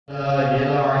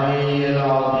العلي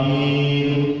العظيم.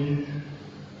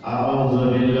 أعوذ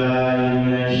بالله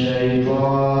من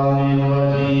الشيطان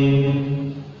الرجيم.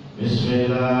 بسم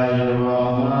الله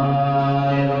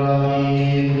الرحمن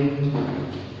الرحيم.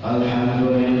 الحمد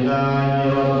لله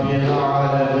رب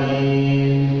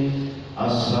العالمين.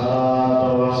 الصلاة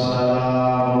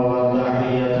والسلام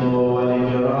والتحية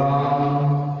والإكرام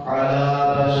على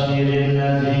بشير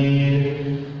النذير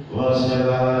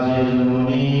وسراج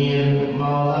المنير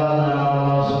مولانا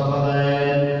ومصطفى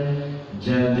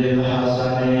جد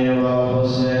الحسن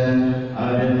والحسين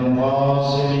أبي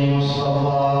القاسم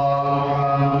مصطفى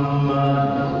محمد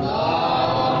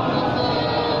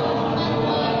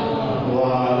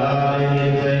وعلى آله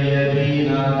الطيبين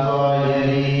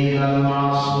الطاهرين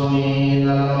المعصومين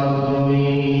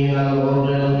المظلومين الغر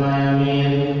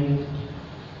الميامين.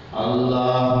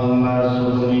 اللهم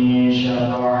ارزقني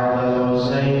شفاعة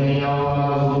الحسين يوم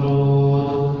الخلود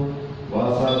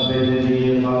وثبت لي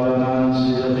قدما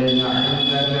صدق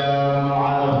عندك مع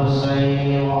الحسين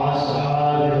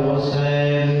وأصحاب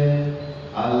الحسين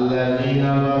الذين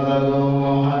بذلوا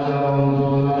وهجروا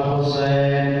دون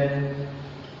الحسين.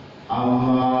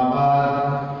 أما بعد،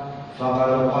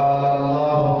 فقد قال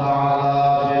الله تعالى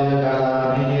في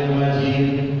كلامه المجيد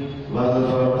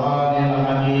والفرقان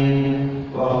الحميد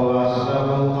وهو أصدق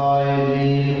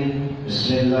القائلين.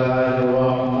 بسم الله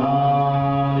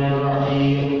الرحمن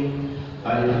الرحيم.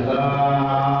 ألف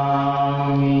لام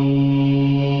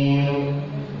ميم.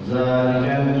 ذلك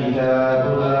الكتاب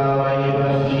لا ريب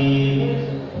فيه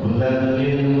هدى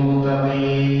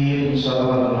للمتقين.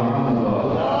 صلى الله عليه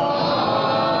وسلم.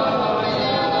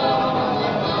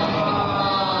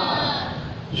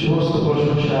 সমস্ত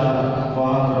প্রশংসা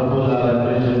মহান রব্বুল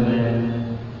আলামিনের জন্য।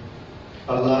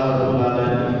 আল্লাহ রব্বুল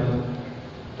আলামিন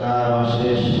তার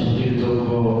অশেষ কৃতজ্ঞ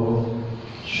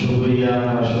শুকরিয়া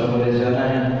আমরা সকলে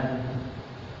জানাই।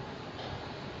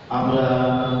 আমরা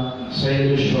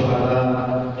সাইয়্যিদুশ শুহাদা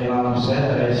ইমাম হুসাইন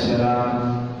আলাইহিস সালাম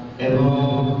এবং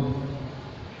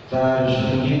তার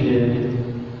সঙ্গীদের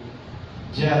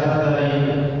যে আজাদারি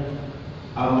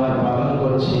আমরা পালন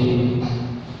করছি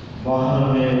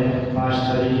মহরমের 5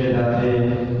 তারিখের রাতে,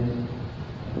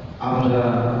 আমরা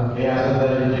এই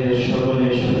আজাদারিতে সকলে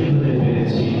শরীক হতে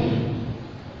পেরেছি।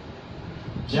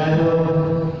 যাই হোক,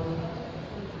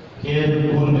 এর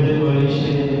পূর্বের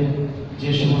বয়সে যে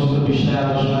সমস্ত বিষয়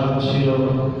আলোচনা হচ্ছিল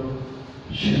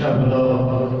সেটা হলো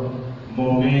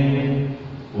মুমিন,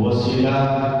 ওসিলা,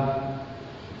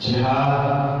 জিহাদ,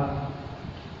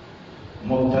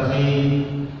 মুত্তাকি,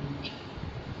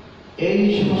 এই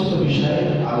সমস্ত বিষয়ে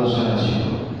আলোচনা ছিল।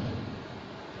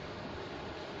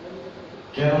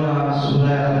 কেননা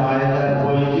সূরা আল-মায়েদার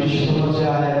 35 যে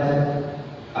আয়াত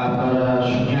আপনারা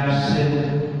শুনে আসছেন,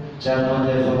 যার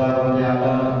মধ্যে খোদাবন্দে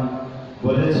আল্লাহ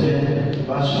বলেছেন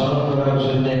বা স্মরণ করার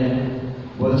জন্য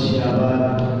বলছি আবার,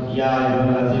 ইয়া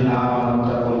আইয়ুহাল্লাযীনা আমানু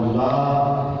তাকুল্লাহ,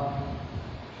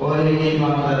 ওহে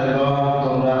ঈমানদারগণ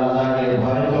তোমরা আল্লাহকে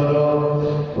ভয় করো,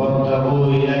 ওয়াবতাগু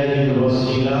ইলাইহিল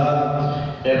ওয়াসিলা,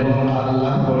 এবং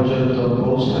আল্লাহ পর্যন্ত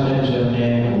পৌঁছানোর জন্য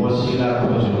ওয়াসিলা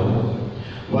খোঁজো,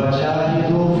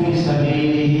 ওয়াজাহিদু ফি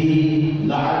সাবিলিহি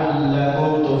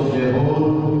লাআল্লাকুম তুফলিহুন,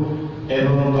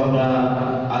 এবং তোমরা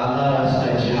আল্লাহর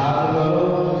রাস্তায় জিহাদ করো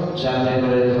যাতে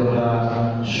করে তোমরা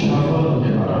সফল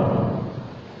হতে পারো।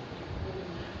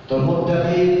 তো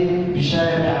মুত্তাকি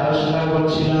বিষয়ে আমি আলোচনা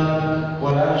করছিলাম।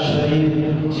 কোরআন শরীফ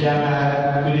যে আমি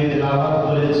আয়াতগুলি তেলাওয়াত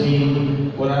করেছি,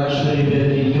 কোরআন শরীফের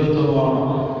দ্বিতীয়তম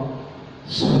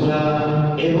সূরা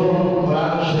এবং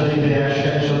কোরআন শরীফের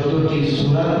 114টি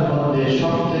সূরার মধ্যে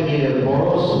সবথেকে বড়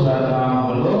সূরার নাম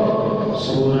হলো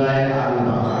সূরা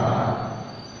আল-বাকারা।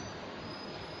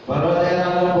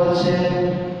 পরবর্তীকালে বলছেন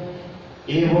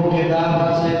এই কিতাব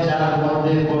আছে যার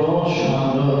মধ্যে কোনো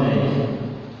সন্দেহ নেই,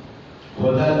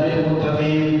 হুদাল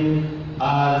মুত্তাকিন,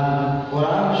 আর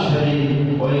কোরআন শরীফ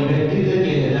ওই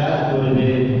ব্যক্তিদেরকে হেদায়েত করবে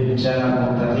যারা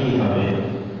মুত্তাকি হবে।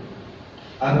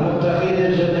 আর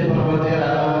মুত্তাকিদের জন্য পরবর্তীকালে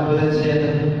আল্লাহ বলেছেন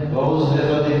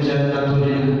ওয়াউজলাতিল জান্নাতু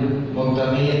লিল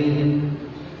মুত্তাকিন,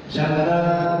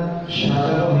 জান্নাত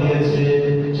সাজানো হয়েছে,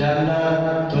 জান্নাত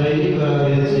তৈরি করা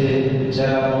হয়েছে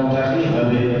যারা মুত্তাকি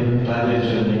হবে তাদের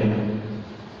জন্য।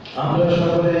 আমরা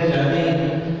সকলে জানি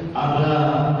আমরা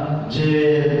যে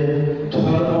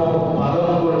ধর্ম পালন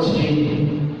করছি,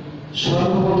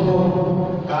 সর্বপ্রথম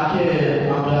কাকে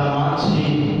আমরা মানছি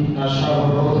না?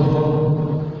 সর্বপ্রথম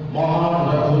মহান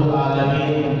রব্বুল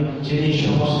আলামিন, যিনি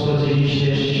সমস্ত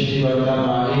জিনিসের সৃষ্টিকর্তা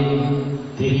মালিক,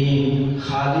 তিনি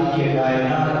খালিকে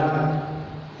কায়নাত,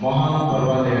 মহান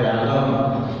পরওয়ারদিগার আলম,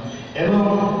 এবং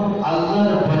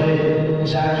আল্লাহর পরে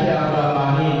যাকে আমরা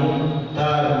মানি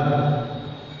তার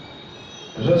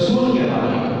রসুলকে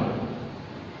মানি।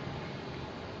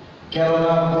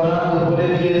 কেননা কোরআন বলে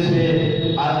দিয়েছে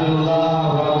আতিউল্লাহ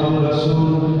ওয়া আতিউর রাসূল,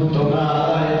 তোমরা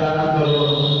আল্লাহর ইতাআত করো,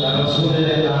 তার রাসূলের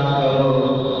ইতাআত করো।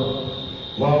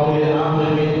 ওয়া উলিল আমরি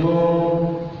মিনকুম,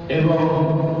 এবং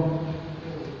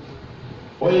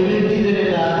ওই ব্যক্তিদের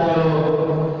ইতাআত করো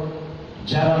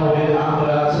যারা উলিল আমর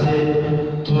আছে।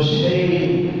 তো সেই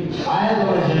আয়াত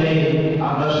অনুযায়ী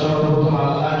আমরা সর্বপ্রথম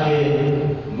আল্লাহকে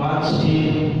মানছি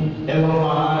এবং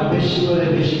মানার বেশি করে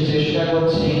বেশি চেষ্টা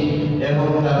করছি এবং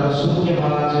তার রাসূলকে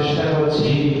মানার চেষ্টা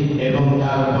করছি। এবং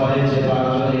তারপরে যে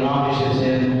 12 জন ইমাম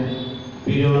এসেছেন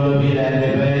প্রিয় নবীর আহলে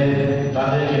বাইত,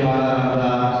 তাদেরকে মানার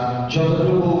আমরা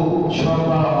যতটুকু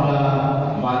সম্ভব আমরা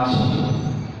মানছি,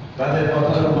 তাদের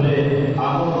কথার উপরে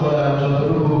আমল করার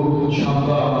যতটুকু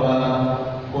সম্ভব আমরা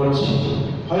করছি।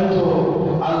 হয়তো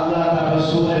আল্লাহ তার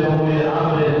রাসূল এবং উলিল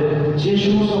আমরের যে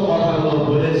সমস্ত কথাগুলো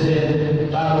বলেছেন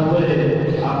তার উপরে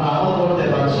আমরা আমল করতে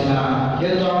পারছি না,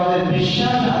 কিন্তু আমাদের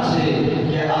বিশ্বাস আছে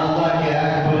যে আল্লাহকে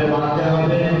এক বলে মানতে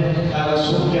হবে, তার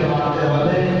রাসূলকে মানতে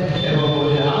হবে এবং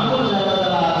উলিল আমর যারা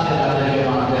যারা আছে তাদেরকে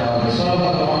মানতে হবে।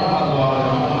 সাল্লাল্লাহু আলাইহি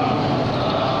ওয়াসাল্লাম।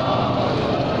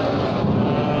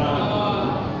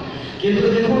 কিন্তু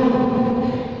দেখুন,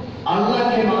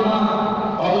 আল্লাহকে মানা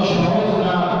অত সহজ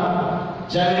না।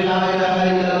 জানি লা ইলাহা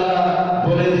ইল্লাল্লাহ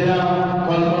বলে দিলাম,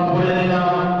 কলমা পড়ে নিলাম,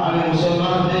 আমি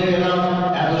মুসলমান হয়ে গেলাম,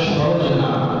 এত সহজ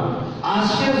না।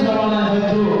 আজকের জামানায়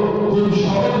হয়তো খুব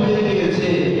সহজ হয়ে গিয়েছে,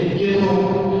 কিন্তু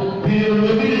প্রিয়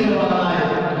নবীর জামানায়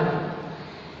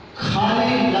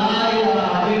খালি লা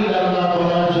ইলাহা ইল্লাল্লাহ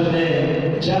বলার জন্য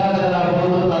যারা যারা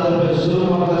বলতো তাদের উপরে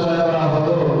জুলুম অত্যাচার করা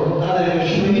হতো, তাদেরকে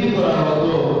শহীদ করা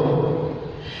হতো।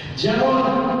 যেমন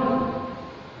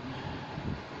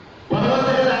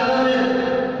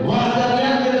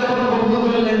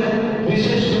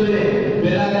বিশেষ করে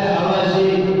বেলালে হাবাশী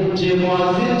যে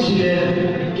মুয়াজ্জিন ছিলেন,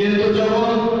 কিন্তু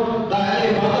যখন তাকে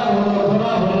বাধা হলো,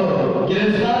 ধরা হলো,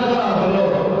 গ্রেফতার করা হলো,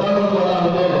 তখন বলা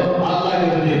হলো আল্লাহকে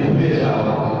তুমি ভুলে যাও,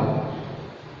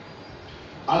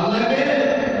 আল্লাহকে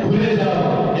ভুলে যাও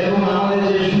এবং আমাদের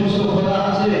যে সমস্ত খোদা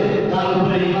আছে তার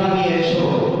উপরে ঈমান নিয়ে এসো।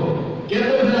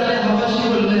 কিন্তু বেলালে হাবাশী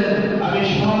বললেন আমি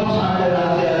সব ছাড়তে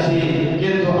রাজি আছি,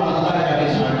 কিন্তু আল্লাহকে আমি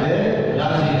ছাড়তে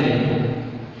রাজি নেই।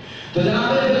 তো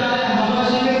জানাবে বেলালে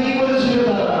হাবাশীকে কি করেছিল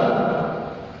তারা?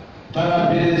 তারা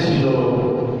বেঁধেছিল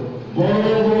বড়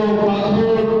বড়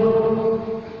পাথর,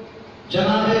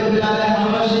 জানাবে বেলালে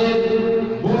হাবাশীর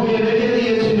বুকে রেখে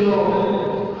দিয়েছিল,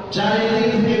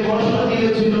 চারিদিক থেকে কষ্ট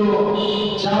দিয়েছিল,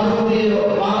 চাবুক দিয়ে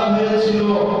মারা হয়েছিল,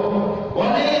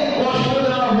 অনেক কষ্ট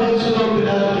দেওয়া হয়েছিল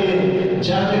বেলালকে,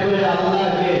 যাতে করে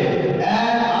আল্লাহকে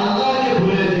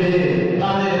ভুলে দিয়ে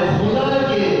তাদের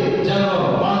খোদাকে যেন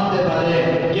মানতে পারে।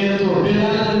 কিন্তু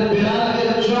বেলালকে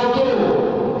যত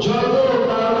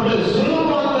তার উপরে জুলুম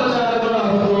অত্যাচার করা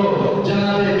হতো,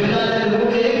 জানাবে বেলালের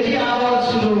মুখে একটি আওয়াজ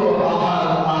ছিল, আহার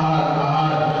আহার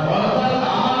আহার, অর্থাৎ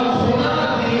আমার খোদা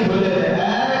তিনি হলেন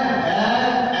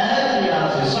একই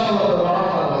আছে।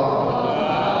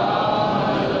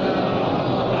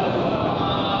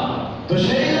 তো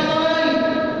সেই জামানায়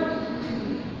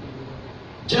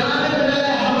জানাবে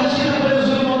বেলালে হাবাশীর উপরে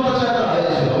জুলুম অত্যাচার করা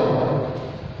হয়েছিল।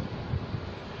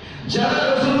 যারা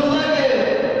রাসূলুল্লাহকে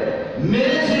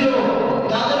মেরেছিল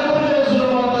তাদের উপরে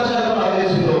জুলুম অত্যাচার করা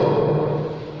হয়েছিল,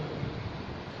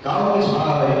 কাউকে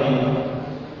ছাড়া হয়নি।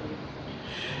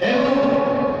 এবং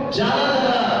যারা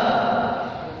যারা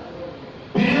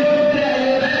প্রিয় নবীর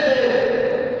আহলে বাইতের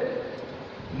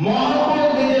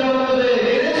মহব্বত নিজের অন্তরে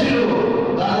এনেছিল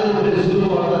তাদের উপরে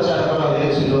জুলুম অত্যাচার করা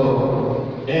হয়েছিল।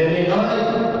 এমনি নয়,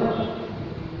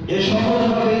 এ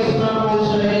সহজভাবে ইসলাম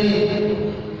পৌঁছায়নি।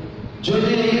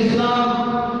 যদি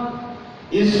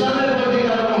ইসলামের প্রতি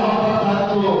কারো মহব্বত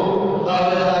থাকতো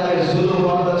তাহলে তাকে জুলুম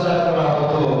অত্যাচার করা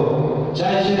হতো,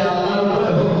 চাই সেটা আল্লাহর উপরে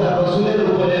হোক, তার রাসূলের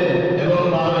উপরে এবং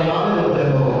বাবা ইমামের উপরে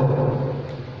হোক।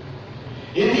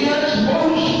 ইতিহাস বহু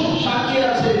সাক্ষী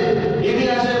আছে,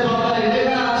 ইতিহাসের পাতায়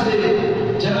লেখা আছে,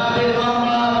 জানাবে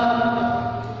মামলা,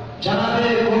 জানাবে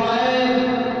হুমায়ুন,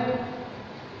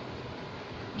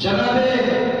 জানাবে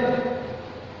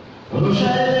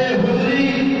হুসাইন হুজরি,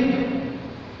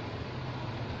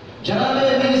 জানাবে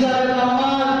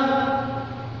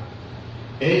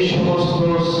এই সমস্ত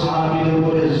সাহাবীর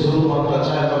উপরে জুলুম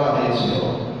অত্যাচার করা হয়েছিল।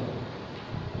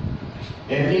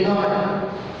 এমনি নয়,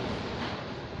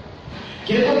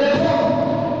 কিন্তু দেখো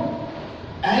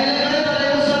আহলে বাইত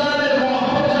আলাইহিস সালামের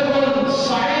মহব্বত যখন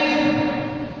সাঈদ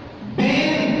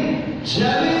বিন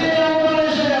জাবিরের অন্তরে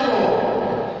এসে গেল,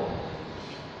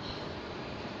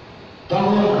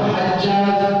 তখন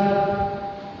হাজ্জাজ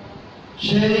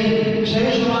সেই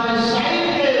সময়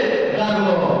সাঈদকে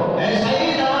ডাকলো, এই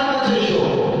সাঈদ আমার কাছে এসো।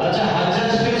 আচ্ছা,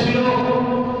 হাজ্জাজ কে ছিল?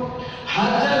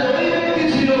 হাজ্জাজ ওই ব্যক্তি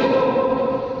ছিল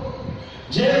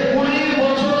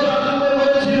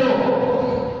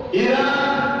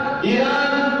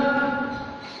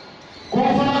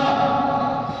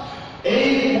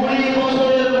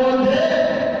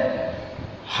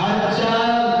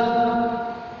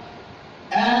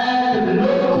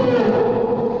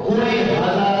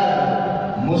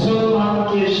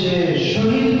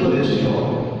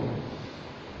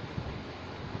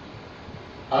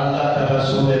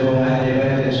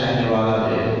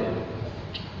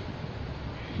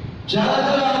যারা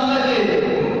যারা আল্লাহকে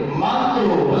মানত,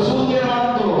 রাসূলকে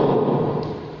মানত,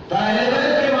 তাহলে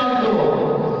বাইতকে মানত,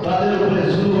 তাদের উপরে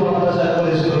জুলুম অত্যাচার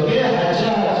করেছিল কে?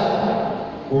 হাজ্জাজ।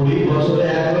 20 বছরে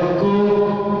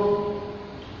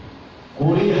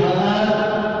 1,20,000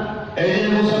 এই যে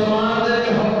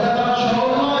মুসলমানদেরকে হত্যা করা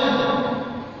সহজ নয়।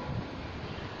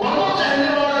 কত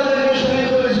জাহেলিয়াতদেরকে শহীদ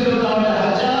করেছিল তাহলে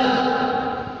হাজ্জাজ?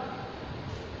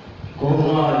 কম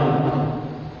নয়,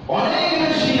 অনেক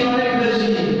বেশি, অনেক বেশি।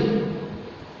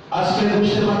 আজকে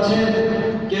বুঝতে পারছেন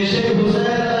কে শেখ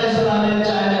হুসাইন আলাইহিস সালামের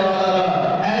চাইনাওয়ালারা,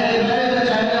 আহলে বাইতের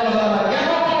চাইনাওয়ালারা কেন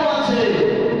কম আছে?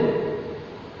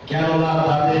 কেননা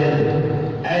তাদের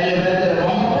আহলে বাইতের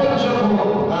মহব্বত যখন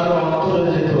কারো অন্তরে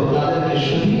যেত, তাদেরকে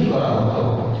শহীদ করা হতো।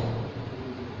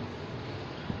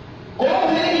 কম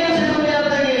হয়ে গিয়েছে দুনিয়া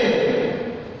থেকে।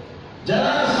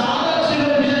 যারা সাহাবা ছিল,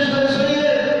 বিশেষ করে শহীদ,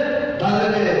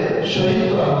 তাদেরকে শহীদ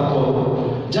করা হতো।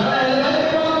 যারা আহলে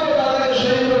বাইতকে মানত, তাদেরকে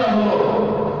শহীদ করা হলো।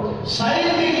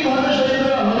 সাইদকে কিভাবে শহীদ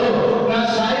করা হলো? না,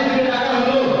 সাইদকে ডাকা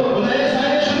হলো, বলে এই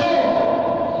সাইদ শোনো,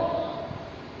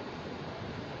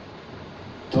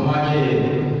 তোমাকে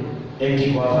একটি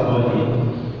কথা বলি।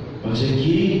 বলছে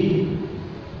কি?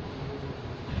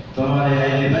 তোমার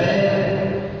আহলে বাইত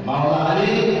মাওলা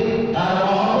আলী তার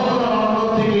মহব্বত অন্তর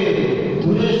থেকে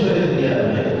দূরে সরে দিয়ে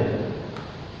যাবে,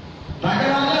 তাকে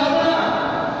মানলে হবে না,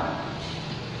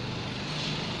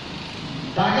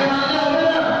 তাকে মানলে হবে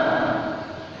না,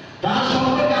 তার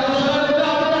সম্পর্কে আলোচনা করতে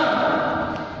হবে না।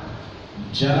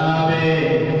 জনাবে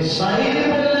সাইদ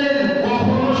বললেন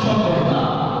কখনো সম্ভব না।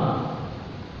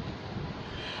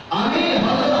 আমি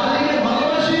হযরত আলীকে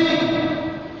ভালোবাসি,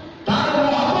 তার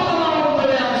মহব্বত আমার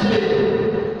অন্তরে আছে,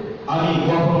 আমি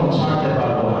কখনো ছাড়তে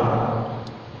পারবো না।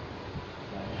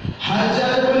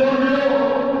 হাজ্জাজ বলে উঠল,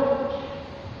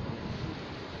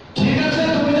 ঠিক আছে,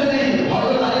 তুমি যদি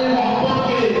হযরত আলীর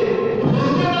মহব্বতকে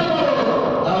ভুলতে না পারো,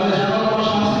 তাহলে জানো তোমার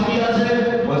শাস্তি কি আছে?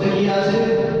 বলছে কি আছে?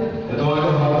 তোমাকে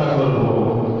হত্যা করবো।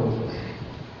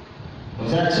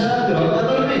 বলছে আচ্ছা, তুই হত্যা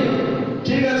করবি?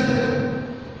 ঠিক আছে,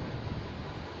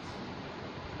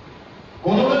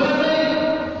 কোনো ব্যাপার নেই।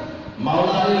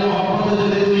 মাওলা আলীর মহব্বতে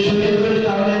যদি তুই শহীদ করিস,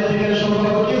 তাহলে এর থেকে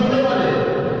সম্পর্ক কি হতে পারে?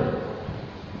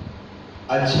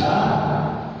 আচ্ছা,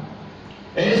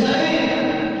 এই সাইদ,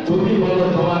 তুমি বলো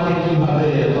তোমাকে কিভাবে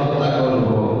হত্যা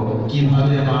করবো,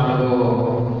 কিভাবে মারবো?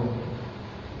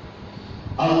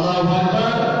 আল্লাহু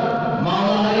আকবার।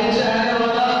 মাওলা আলী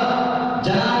চায়নাওয়ালা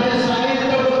জনাবে সাইদ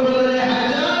তখন বললেন,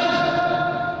 হাজ্জাজ,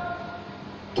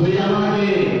 তুই আমাকে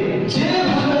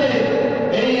যেভাবে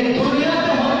এই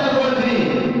দুনিয়াতে হত্যা করবি,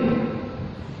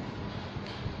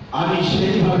 আমি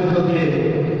সেইভাবে তোকে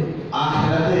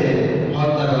আখিরাতে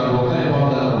হত্যা করবো, ওখানে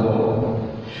হত্যা করবো।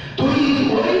 তুই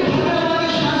ওইভাবে আমাকে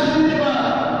শাস্তি দিতে পার,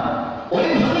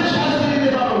 ওইভাবে শাস্তি দিতে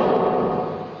পারো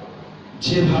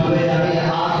যেভাবে আমি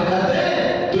আখিরাতে,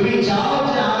 তুমি চাও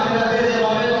যে আখিরাতে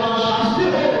যেভাবে তোমার শাস্তি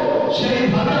হোক,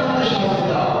 সেইভাবে আমাদের শাস্তি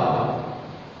দাও।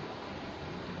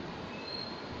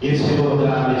 এ ছিল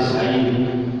জনাবে সাইদ।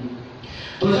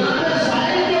 তো জনাবে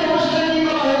সাইদকে অবশ্যই কি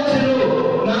করা হয়েছিল?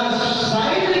 না,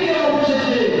 সাইদকে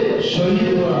অবশেষে শহীদ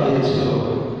করা হয়েছিল।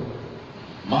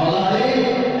 মাওলা আলী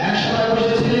একসময়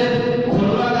বসেছিলেন,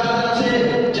 খুলনা কাজ আছে,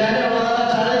 চাইনাওয়ালারা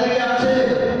চারিদিকে আছে।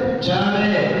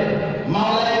 জনাবে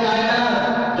মাওলায়ে কায়নাত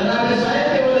জনাবে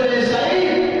সাইদকে বললেন,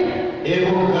 সাইদ, এই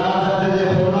গাছ আছে যে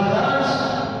খুলনা গাছ,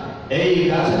 এই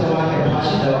গাছে তোমাকে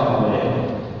ফাঁসি দেওয়া হবে।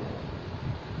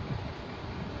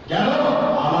 কেন?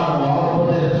 আমার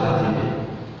মহব্বতের খাতিরে।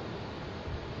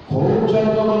 খুব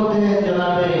যত্ন করতেন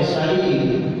জনাবে সাইদ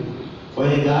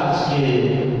ওই গাছকে,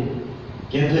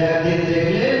 কিন্তু একদিন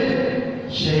দেখলেন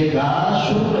সেই গাছ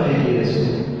শুকনো হয়ে গিয়েছে।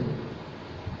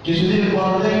 কিছুদিন পর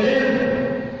দেখলেন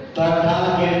তার ডাল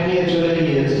কেটে নিয়ে চলে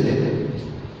গিয়েছে।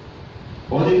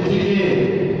 ওদিক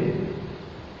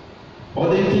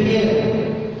থেকে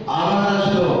আবার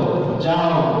আসলো,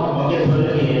 যাও ওকে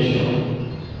ধরে নিয়ে এসো।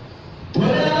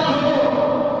 ধরে আনা হলো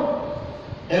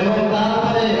এবং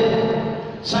তারপরে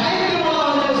সাইদকে বলা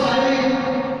হলো, সাইদ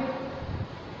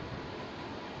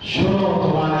শোনো,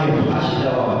 তোমাকে ফাঁসি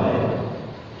দেওয়া হবে।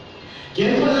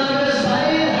 কিন্তু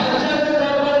সাইদ হাজ্জাজের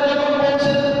দরবারে যখন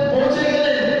পৌঁছে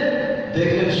গেলেন,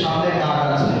 দেখলেন সামনে কাক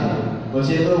আছে।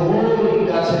 বলছে তো ওই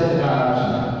গাছের গাছ,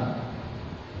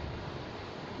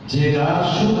 যে গাছ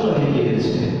শুকনো হয়ে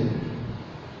গিয়েছে।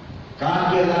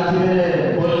 কাককে লাথি মেরে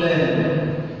বললেন,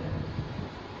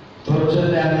 তোর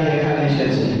জন্য আমি এখানে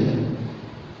এসেছি,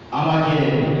 আমাকে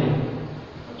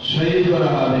শহীদ করা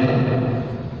হবে,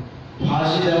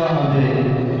 ফাঁসি দেওয়া হবে,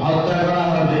 হত্যা করা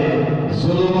হবে,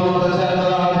 জুলুম অত্যাচার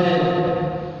করা হবে।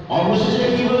 অবশেষে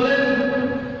কি বললেন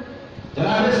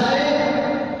জনাবে সাইদ?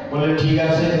 বলে ঠিক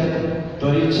আছে,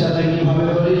 তোর ইচ্ছা তুই কিভাবে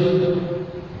করিস।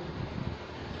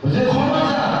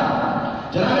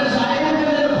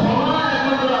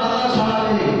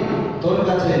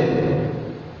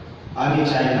 আমি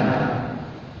চাই না।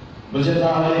 বলছে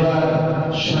তাহলে এবার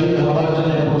শহীদ হওয়ার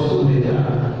জন্য প্রস্তুত হয়ে যান।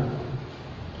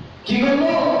 কি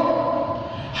করবো?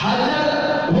 হাজার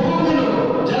হুকুম দিল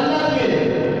জান্নাতকে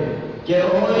কে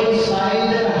ওই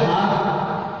সাইদের হাত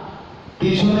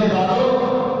পিছনে বাঁধো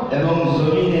এবং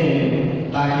জমিনে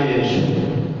তাকে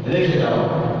রেখে দাও।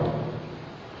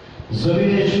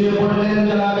 জমিনে শুয়ে পড়লেন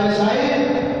জনাবে সাইদ।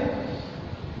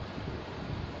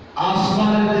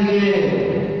 আসমানের দিকে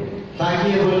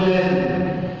তাকিয়ে বললেন,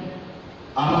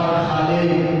 আমার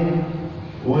খালিক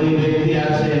ওই ব্যক্তি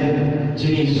আছেন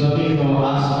যিনি জমিন ও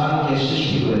আসমানকে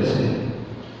সৃষ্টি করেছেন।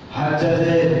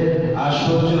 হাজ্জাজের আর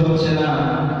সহ্য হচ্ছে না,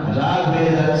 রাগ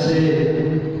হয়ে যাচ্ছে,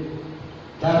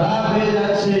 তার রাগ হয়ে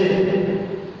যাচ্ছে।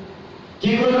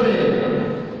 কি করবে?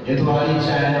 এ তো আলী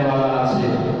চায়নাওয়ালা আছে,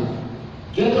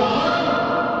 কিন্তু আমার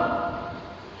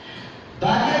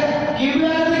তাকে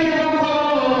কিবলার দিকে মুখ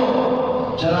করো।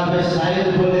 জনাবে সাইদ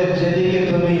বলে, যেদিকে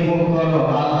তুমি মুখ করো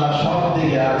আল্লাহ সব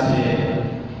দিকে আছে।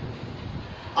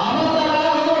 আমার তারা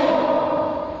হলো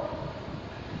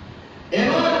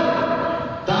এবার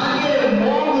তাকে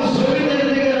মুখ জমিনের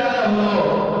দিকে রাখা হলো।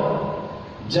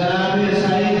 জনাবে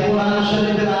সাইদ কোরআন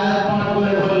শরীফের আয়াত পাঠ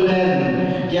করে বললেন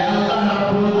যে আল্লাহ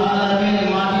রাব্বুল আলামিন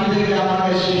মাটি থেকে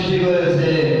আমাকে সৃষ্টি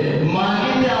করেছে,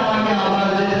 মাটিতে আমাকে আবার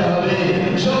যেতে হবে।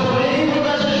 যখন এই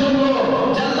কথা সে শুনলো,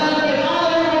 জান্নাতকে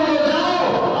নারে বলল, যাও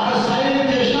আর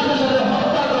সাইদকে সাথে সাথে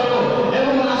হত্যা করো,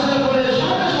 এবং আসার পরে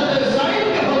সাথে সাথে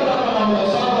সাইদকে হত্যা করা হলো।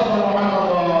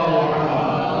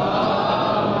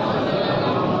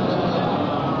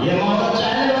 এ মাওলা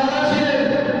চায়নাওয়ালা ছিলেন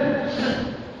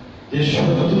যে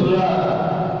শত্রুরা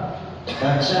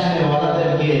তার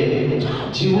চায়নাওয়ালাদেরকে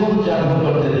জীবন যাপন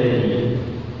করতে দেয়নি।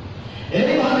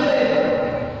 এইভাবে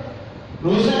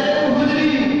হুসাইন হুজরি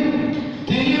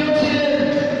তিনিও ছিলেন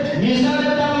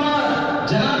মিসালের কাম্বার,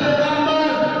 জানাবের কাম্বার,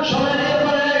 সবাই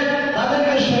এরপরে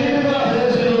তাদেরকে শহীদ করা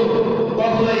হয়েছিল।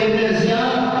 কখনো ইবনে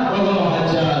জিয়াদ, কখনো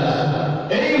হাজ্জাজ।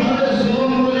 এইভাবে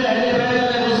জুলুম করে আহলে বাইত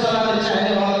আলাইহিস সালামের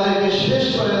চায়নাওয়ালাদেরকে শেষ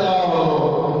করে দেওয়া হলো।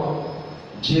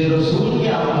 যে রসুলকে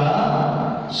আমরা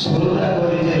শ্রদ্ধা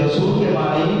করি, যে রসুলকে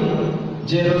মানি,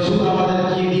 যে রসুল আমাদের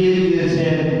কি দিয়ে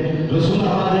গিয়েছেন, রসুল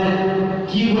আমাদের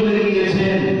কি বলে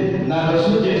গিয়েছেন, না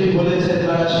রসুল যেটি বলেছেন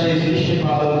তারা সেই জিনিসটি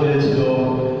পালন করেছিল।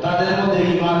 তাদের মধ্যে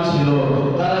ঈমান ছিল,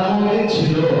 তারা মুমিন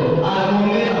ছিল। আর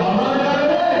মুমিন হওয়ার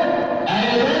কারণে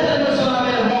আহলে বাইত আলাইহিস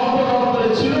সালামের মহব্বত অন্তরে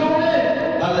ছিল বলে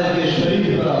তাদেরকে শহীদ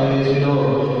করা হয়েছিল।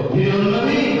 প্রিয়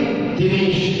নবী তিনি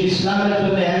ইসলামের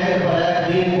জন্য একের পর এক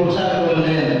দিন প্রচার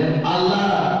করলেন, আল্লাহ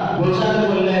প্রচার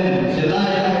করলেন যে লা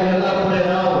ইলাহা ইল্লাল্লাহ পড়ে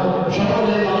নাও,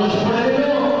 সকলে মানুষ পড়ে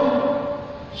দিল।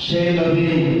 সেই নবী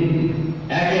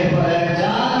একের পর এক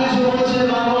যা কিছু বলছেন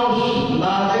মানুষ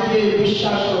না দেখে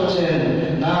বিশ্বাস করছেন।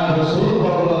 না রাসূল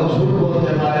কখনো ঝুট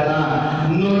বলতে পারে না,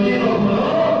 নবী কখনো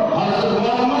হযরত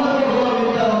মুহাম্মদ কখনো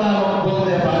মিথ্যা কথা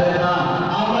বলতে পারে না।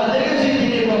 আমরা দেখেছি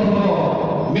তিনি কখনো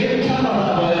মিথ্যা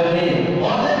কথা বলেননি।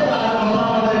 অতএব তার কথা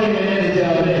আমাদেরকে মেনে নিতে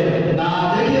হবে, না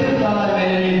দেখে তারা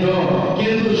মেনে নিত।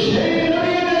 কিন্তু সেই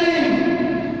নবী করিম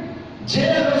যে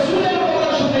রাসূলের কথা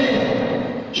শুনে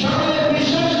সকলে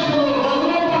বিশ্বাস করলো,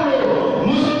 কলমা পড়লো,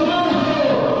 মুসলমান হলো,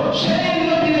 সেই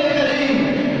নবী করিম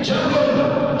যখন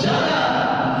যারা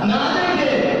না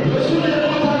দেখে রাসূলের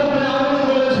কথার উপরে আমল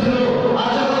করেছিল, আর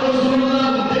যখন রাসূলুল্লাহ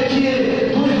দেখিয়ে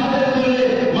দুই হাতে তুলে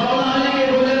মাওলানা আলীকে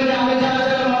বললেন যে আমি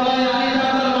যাদের মাওলানা আলী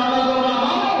তাদের মাওলানা তোমরা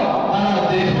মানো, তারা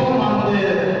দেখো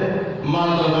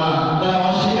মানলো না, তারা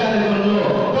অস্বীকার করলো।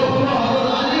 কখনো হযরত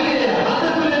আলীকে হাতে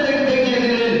তুলে দেখিয়ে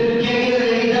দিলেন, কে কে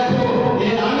এই দেখো এ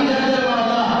আমি যাদের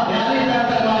মাওলানা, এ আলী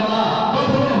তাদের মাওলানা।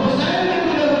 কখনো হুসাইনকে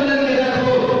তুলে বললেন যে দেখো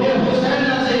এ হুসাইন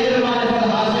আছে, এর মারিফত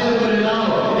হাসিল করে নাও,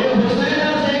 এ হুসাইন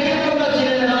আছে, একে তোমরা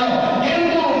চিনে নাও।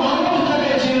 কিন্তু মানুষ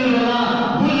তাকে চিনল না,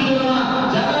 বুঝল না।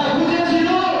 যারা বুঝেছিল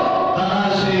তারা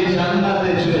সেই জান্নাতে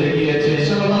চলে গিয়েছে।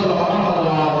 সাল্লাল্লাহু আলাইহি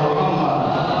ওয়াসাল্লাম।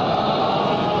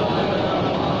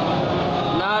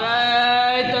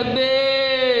 নারায়ে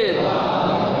তাকবীর,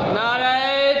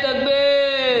 নারায়ে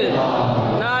তাকবীর,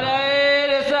 নারায়ে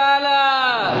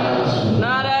রিসালাত,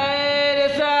 নারায়ে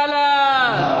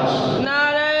রিসালাত,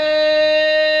 নারায়ে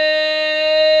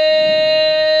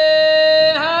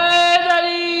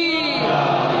হায়দারি,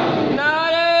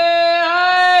 নারায়ে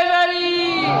হায়দারি।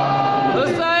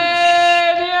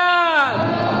 হুসাইনিয়াত,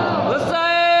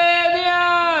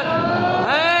 হুসাইনিয়াत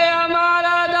है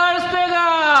हमारा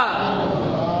दर्शगाह,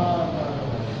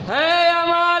 है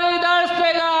हमारी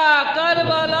दर्शगाह।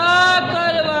 करबला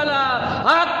करबला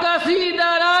हक का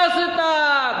सीधा रास्ता,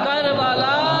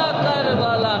 करबला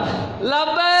करबला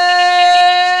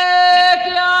लब्बैक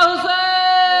या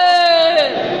हुसैन।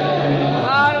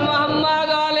 আর মোহাম্মদ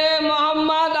আলে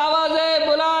মোহাম্মদ আওয়াজে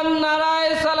বুলন্দ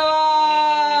নারায়ে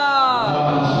সালাওয়াত।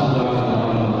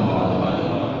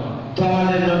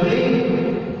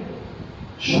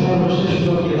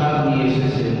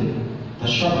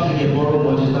 সব থেকে বড়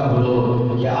মর্যাদা হলো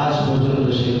যে আজ পর্যন্ত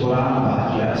সেই কোরআন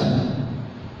বাকি আছে।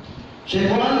 সেই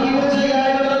কোরআন কি বলছে?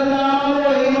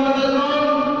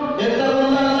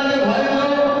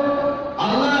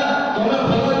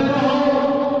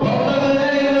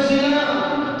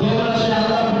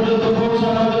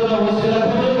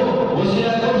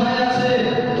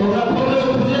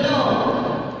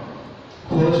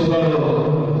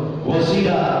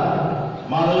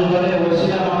 মানুষ বলে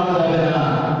ওসিলা মানা যাবে না,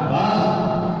 বাস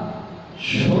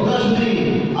সোজাসুজি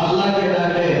আল্লাহকে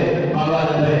ডাকে পাওয়া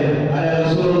যাবে। আরে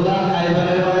রাসূলুল্লাহ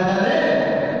খাইবারের ময়দানে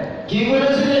কি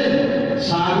বলেছিলেন?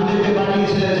 সাহাবীদেরকে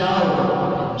পাঠিয়েছিলেন, যাও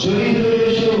জয়ী হয়ে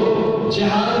এসো,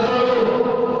 জিহাদ করো,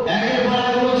 একের পর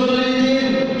এক 40 দিন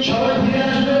সবাই ফিরে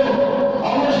আসলো।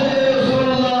 অবশেষে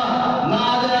রাসূলুল্লাহ না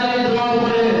জানি দোয়া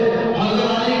করে হযরত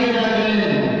আলীকে ডাকলেন,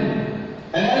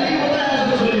 আলী কোথায়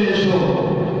আসো, চলে এসো।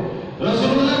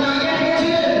 রাসূলুল্লাহ কাকে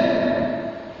ডেকেছিলেন?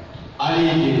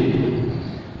 আলীকে।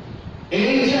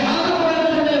 এই জিহাদ করার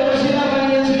জন্য ওসিলা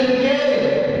বানিয়েছিলেন কে?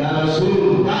 না রাসূল।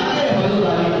 কাকে? হযরত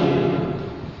আলীকে।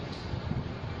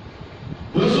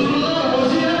 রাসূলুল্লাহ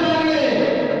ওসিলা বানিয়ে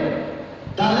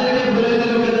তাদেরকে বলে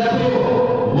দিল, দেখো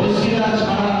ওসিলা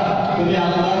ছাড়া তুমি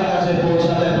আল্লাহর কাছে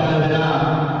পৌঁছাতে পারবে না।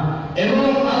 এবং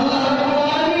আল্লাহ রাব্বুল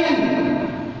আলামিন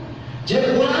যে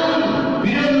কোরআন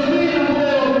প্রিয় নবীর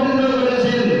উপরে অবতীর্ণ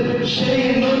করেছেন, সেই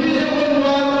নবী যখন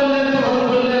দোয়া করলেন তখন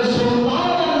বললেন,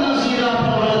 সুলতানান নাসিরা,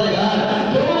 পরওয়ারদিগার,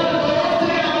 তোমার তরফ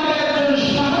থেকে আমাকে একজন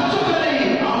সাহায্যকারী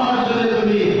আমার জন্য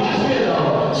তুমি পাঠিয়ে দাও।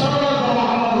 সাল্লাল্লাহু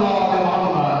আলাইহি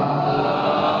মুহাম্মদ।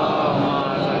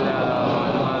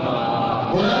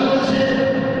 কোরআন বলছে,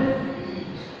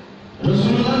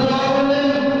 রাসূলুল্লাহ দোয়া করলেন,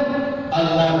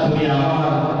 আল্লাহ তুমি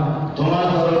তোমার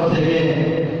তরফ থেকে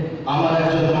আমার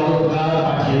একজন মদতগার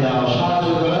পাঠিয়ে দাও, সাহায্য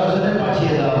করার জন্য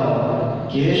পাঠিয়ে দাও।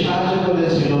 কে সাহায্য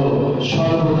করেছিল?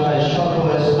 সর্বদাই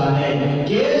সর্বস্থানে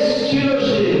কে ছিল?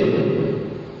 সে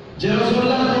যে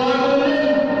রাসূলুল্লাহ দোয়া করলেন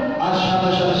আর সাথে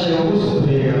সাথে সে উপস্থিত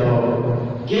হয়ে গেল।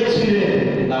 কে ছিলেন?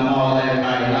 না মাওলায়ে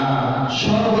কায়নাত।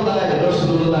 সর্বদাই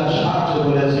রাসূলুল্লাহ সাহায্য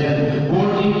করেছেন।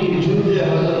 বদরের যুদ্ধে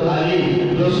হযরত আলী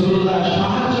রাসূলুল্লাহ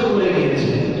সাহায্য করে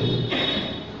গিয়েছেন।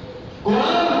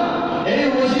 কোরআন এই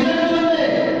ওসিলার জন্য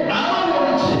আমার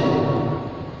বলছে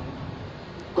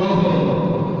কখন?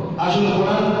 আসুন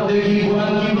কোরআন দেখি,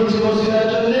 কোরআন কি বলছে ওসিলার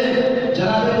জন্য।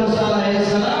 জনাবে মুসা আলাইহিস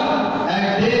সালাম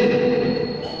একদিন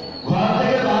ঘর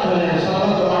থেকে বার হলেন,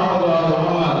 সাল্লাল্লাহু আলাইহি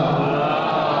ওয়াসাল্লাম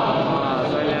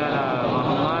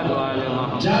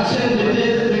যাচ্ছেন, যেতে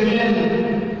যেতে দেখলেন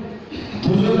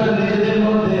দুজনের নিজেদের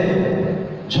মধ্যে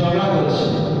ঝগড়া করছে।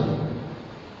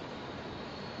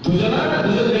 দুজন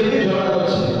ব্যক্তি ঝগড়া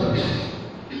করছে।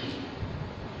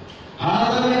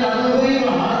 হাদামির আদবি ও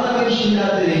হাদামির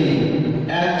শিয়াতেই,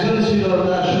 একজন ছিল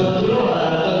তার শত্রু আর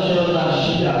একজন ছিল তার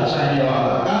শিয়া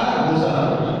চাইনেওয়ালা। কার? মুসা।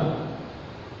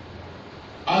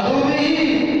 আদবি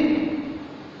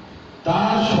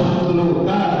তার শত্রু,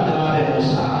 কার? জনাবে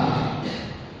মুসা।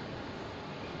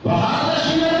 হাদা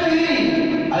শিয়াতেই,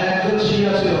 আর একজন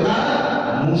শিয়া ছিল, কার?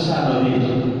 মুসা নবী।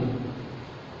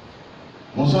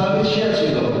 মুসা নবী শিয়া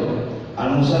ছিল আর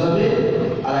মুসা নবী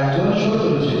আর একজন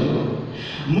শত্রু ছিল।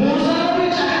 মুসা নবী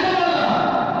চাইনেওয়ালা।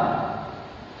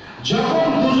 যখন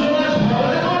দুজনে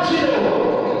ঝগড়া করছিল,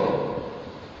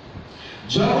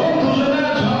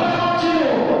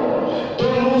 তো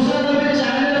মুসা নবী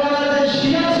চাইনেওয়ালা যে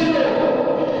শিয়া ছিল,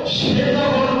 সে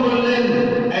তখন বললেন,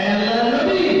 হে আল্লাহর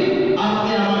নবী,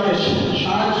 আপনি আমাকে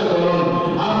সাহায্য করুন,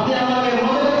 আপনি আমাকে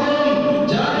মদত করুন।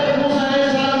 যারা মুসা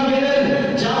আলাইহিস সালাম গেলেন,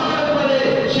 যাওয়ার পরে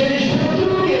সেই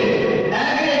শত্রুকে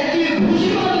একটি ঘুষি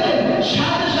মারলেন,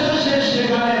 সাথে সাথে সে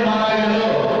সেখানে মারা গেল।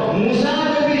 মুসা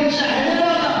নবী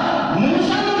চাইনেওয়ালা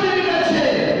মুসা নবীর কাছে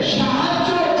সাহায্য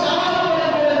চাওয়ার পরে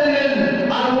বলে দিলেন,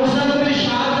 আর মুসা নবী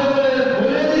সাহায্য করে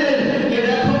বলে দিলেন যে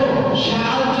দেখো,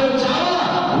 সাহায্য চাওয়া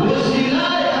ওসিলা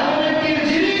এমন একটি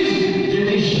জিনিস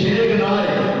যেটি শিরক নয়,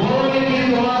 বরং এটি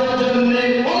তোমাদের জন্য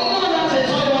কল্যাণ আছে।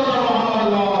 সাল্লাল্লাহু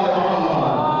আলাইহি ওয়াসাল্লাম।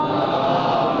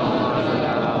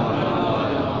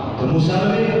 তো মুসা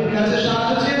নবীর কাছে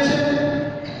সাহায্য চেয়েছে।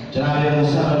 জনাবে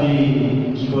মুসা নবী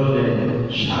কি করলেন?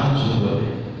 সাহায্য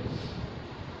করলেন।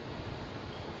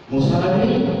 মুসা নবী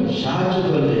সাহায্য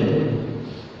করলেন।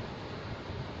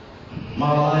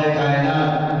 মাওলায়ে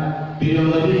কায়নাত প্রিয়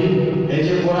নবী, এই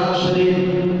যে কোরআন শরীফ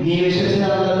নিয়ে এসেছেন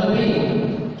আল্লাহর নবী,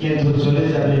 কিন্তু চলে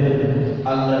যাবে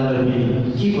আল্লাহর নবী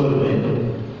কি করবেন?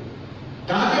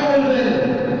 কাকে বলবেন?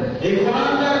 এই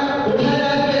কোরআনটা কোথায়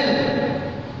রাখবেন?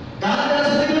 কার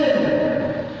কাছে দেবেন?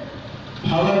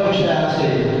 ভাবার বিষয় আছে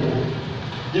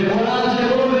যে কোরআন যে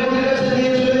কোনো ব্যক্তির কাছে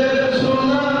নিয়ে চলে যাবে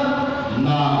রাসূলুল্লাহ?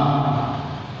 না,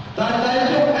 তার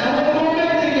দায়িত্ব এমন কোন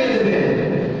ব্যক্তিকে দেবেন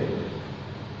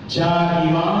যার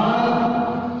ঈমান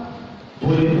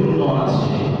পরিপূর্ণ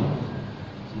আছে,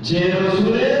 যে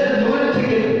রাসূলের নূর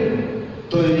থেকে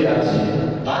তৈরি আছে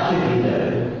তাকে দিয়ে যাবে,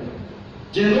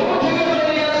 যে নূর থেকে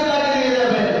তৈরি আছে তাকে দিয়ে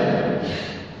যাবে।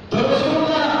 তো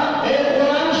রাসূলুল্লাহ এই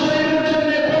কোরআন শরীফের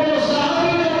জন্য কোন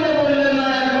সাহাবীর জন্য বললেন না,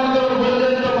 একমাত্র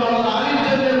বললেন তো মাওলানা আলীর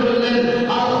জন্য বললেন।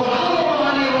 আর কোরআন ও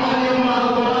আলী ও আলী মাল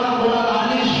কোরআন, কোরআন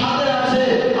আলীর সাথে আছে,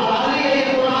 আর আলী এই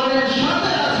কোরআনের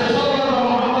সাথে আছে। সাল্লাল্লাহু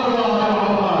মুহাম্মদ ওয়া আলা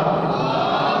মুহাম্মদ।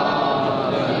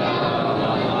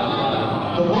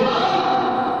 তো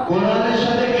কোরআনের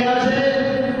সাথে কে আছে?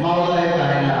 মাওলানা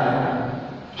কায়নাত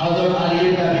হযরত আলী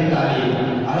ইবনে আবি তালিব।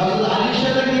 আর হযরত আলীর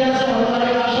সাথে কে আছে? হযরত আলী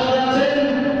কার সাথে আছেন?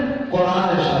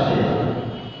 কোরআনের সাথে।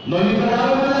 নবী পাক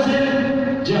বলেছেন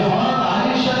যে হক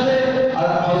আলীর সাথে আর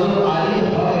হযরত আলী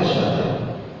হকের সাথে।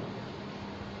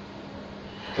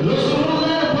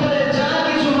 রাসূলুল্লাহর পরে যা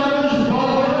কিছু মানুষ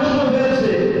বদভ্রষ্ট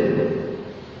হয়েছে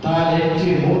তার একটি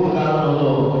মূল কারণ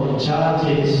হলো যার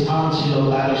যে স্থান ছিল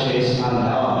তাকে সেই স্থান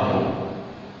দেওয়া হয়নি,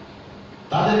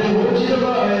 তাদেরকে বঞ্চিত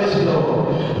করা হয়েছিল।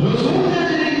 রাসূলকে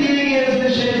যিনি দিয়ে গিয়েছেন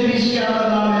সেই জিনিসকে আমরা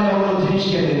না মেনে অন্য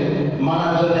জিনিসকে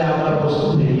মানার জন্য আমরা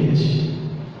প্রস্তুত হয়ে গিয়েছি,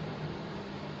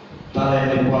 তারা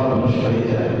একদিন পথভ্রষ্ট হয়ে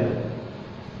যাবে,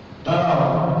 তারা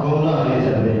গোমরাহ হয়ে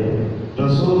যাবে।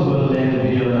 রাসূল বললেন,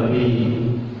 প্রিয় নবী,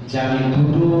 যে আমি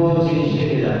দুটো জিনিস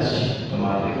রেখে যাচ্ছি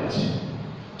তোমাদের কাছে।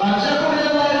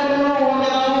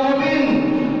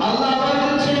 আল্লাহ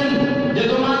বলছেন যে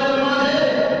তোমাদের মাঝে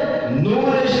নূর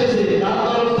এসেছে, তার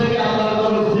তরফ থেকে, আল্লাহর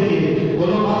তরফ থেকে,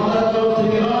 কোনো বান্দার তরফ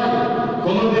থেকে নয়,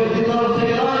 কোনো ব্যক্তির তরফ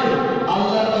থেকে নয়,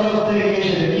 আল্লাহর তরফ থেকে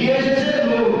এসেছে। কি এসেছে?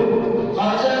 নূর।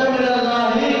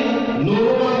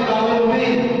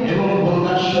 এবং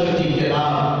প্রকাশ্যটি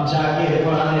কেতাব, যাকে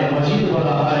কোরআনে মজিদ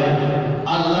বলা হয়।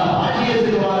 আল্লাহ পাঠিয়েছে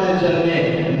তোমাদের জন্য,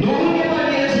 নূরকে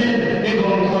পাঠিয়েছেন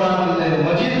এবং কোরআনে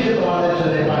মজিদকে তোমাদের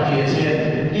জন্য পাঠিয়েছেন।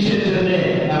 কিসের জন্য?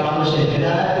 না মানুষের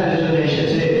হেদায়েতের জন্য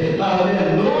এসেছে। তাহলে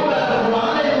নূর আর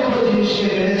কোরআন এই দুটো জিনিসকে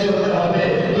মেনে চলতে হবে।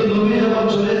 তো নবী যখন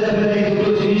চলে যাবেন এই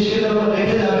দুটো জিনিসকে যখন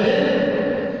রেখে যাবে,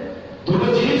 দুটো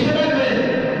জিনিসকে রাখবেন,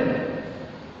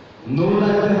 নূর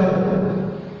রাখতে হবে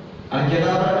আর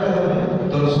কেতাব রাখতে হবে।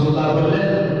 তো রাসূলুল্লাহ বললেন,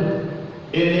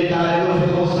 ইন্নী তারিকুন ফি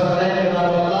মুস্তাকবালিন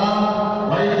কিতাবাল্লাহ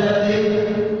ওয়া ইজ্জাতি,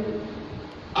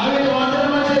 আমি তোমাদের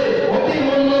মাঝে অতি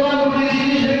মূল্যবান দুটি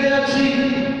জিনিস রেখে যাচ্ছি।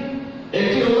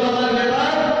 একটি হলো আল্লাহর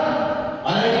কিতাব,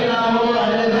 আর একটি নাম হলো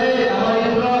আহলে বাইত আমার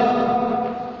ইবাদত।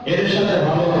 এদের সাথে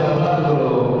ভালো ব্যবহার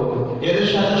করো, এদের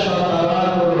সাথে সৎ ব্যবহার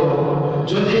করো।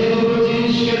 যদি এই দুটো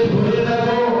জিনিসকে ধরে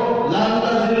রাখো, লান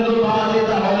তাযিলু বাদি,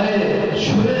 তাহলে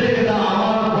শুনে রেখে দাও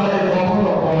আমার পরে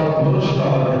কখনো পথভ্রষ্ট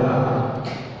হবে না।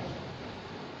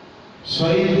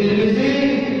 সহিহ তিরমিজি,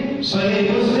 সহিহ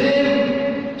মুসলিম,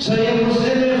 সহিহ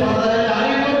মুসলিমের ফাদাইল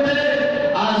আলী মধ্যে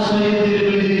আর সহিহ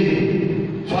তিরমিজি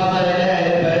ফাদাইল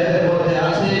আহলে বাইতের মধ্যে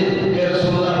আছে যে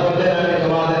রাসূলুল্লাহ বললেন, আমি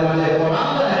তোমাদের মাঝে কোরআন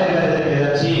ও আহলে বাইত রেখে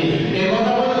যাচ্ছি। এই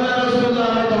কথা বলেন না রাসূলুল্লাহ,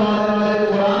 আমি তোমাদের মাঝে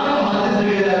কোরআন ও হাদিস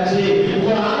রেখে যাচ্ছি,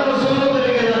 কোরআন ও সুন্নাত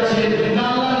রেখে যাচ্ছি। না,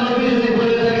 আল্লাহর নবী যদি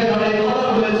বলে থাকে তাহলে এই কথা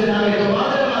বলেছেন, আমি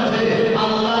তোমাদের মাঝে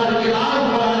আল্লাহর কিতাব,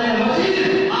 কোরআনের মজিদ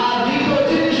আর দ্বিতীয়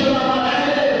জিনিস হলো আমার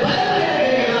আহলে বাইত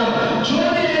রেখে গেলাম।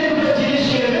 যদি এই দুটো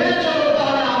জিনিসকে মেনে চলো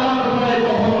তাহলে আমার পরে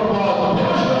কখনো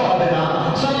পথভ্রষ্ট হবে না।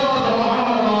 সাল্লাল্লাহু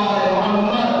মুহাম্মদ ওয়া আলা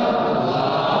মুহাম্মদ।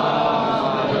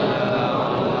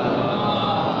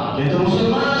 কিন্তু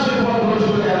মুসলমান সে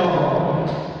পথভ্রষ্ট কেন?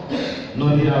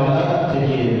 নবীর আওলাদ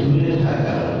থেকে দূরে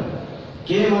থাকা।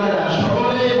 কে মানে না?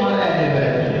 সকলে মানে আহলে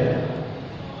বাইতকে।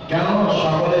 কেন?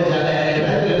 সকলে জানে আহলে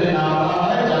বাইত যদি না মানা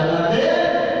হয় জান্নাতে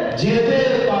যেতে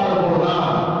পারবো না।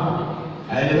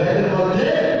 আহলে বাইতের মধ্যে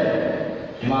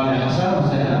ইমাম হাসান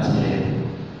হুসাইন আছে,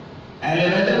 আহলে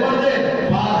বাইতের মধ্যে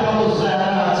ফাতিমাতুজ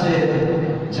জাহরা আছে,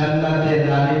 জান্নাতের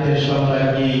নারীদের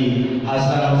সম্রাজ্ঞী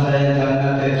হাসান হুসাইন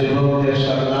জান্নাতের যুবকদের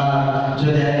সর্দার।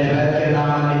 যদি আহলে বাইতকে না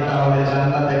মানি তাহলে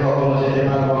জান্নাতে কখনো যেতে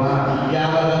পারবো না। এই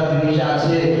আলাদা জিনিস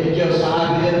আছে, কেউ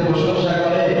সাহাবীদের প্রশংসা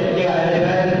করে, কেউ আহলে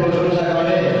বাইতের প্রশংসা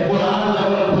করে। কোরআন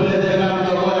যখন খুলে দেখলাম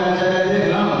তখন এক জায়গায়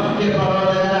দেখলাম যে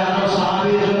পরবর্তীকালে আরো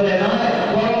সাহাবীর জন্য নয়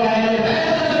বরং আহলে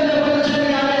বাইতের জন্য বলেছেন,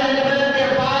 আমি আহলে বাইতকে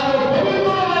পাক ও পবিত্র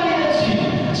বানিয়েছি।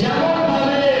 যেমন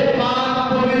ভাবে পাক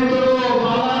পবিত্র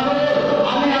বানানো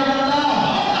আমি আল্লাহ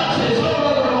হক আছে।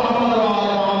 সাল্লাল্লাহু মুহাম্মদ ওয়া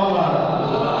আলা মুহাম্মদ।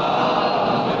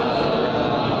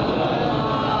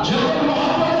 যখন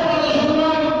মুহাম্মদের কথা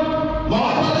শুনলাম,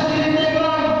 মুহাম্মদের জিনিস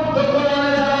দেখলাম, তো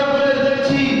কোরআনে যাওয়ার পরে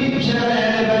দেখছি সেখানে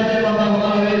আহলে বাইতের কথা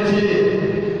বলা হয়েছে,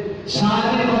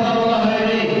 সাহাবীর কথা বলা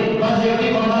হয়নি। বাস একটি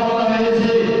কথা বলা হয়েছে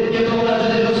যে তোমরা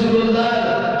যদি রাসূলুল্লাহ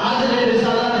আজরের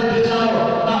রিসালাত দিতে চাও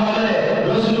তাহলে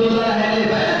রাসূলুল্লাহ আহলে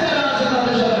বাইত যারা আছে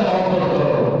তাদের সাথে মহব্বত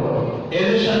করো,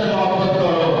 এদের সাথে মহব্বত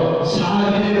করো।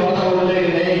 সাহাবীদের কথা উল্লেখ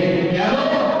নেই।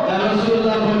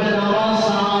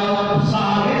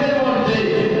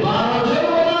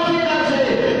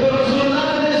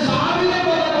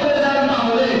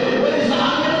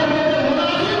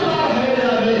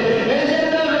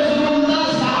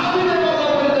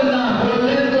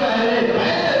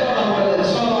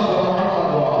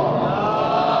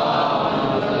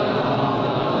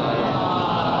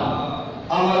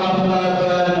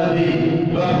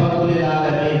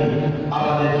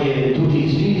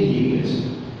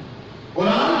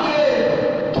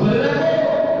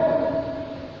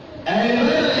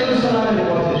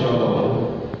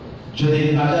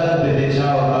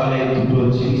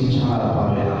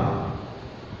 পাবে না।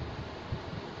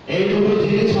 এই দুটো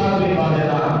জিনিস ছাড়া তুমি পাবে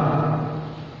না।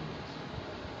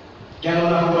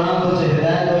 কেননা কোরআন বলছে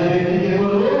হেদায়েত ওই ব্যক্তিকে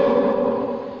বলবো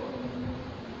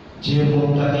যে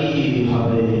মুত্তাকি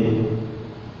হবে।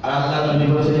 আর আল্লাহ নবী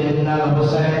বলেছেন ইন্নাল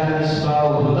হুসাইনা মিসবাউ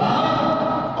হুদা,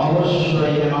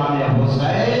 অবশ্যই ইমামে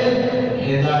হুসাইন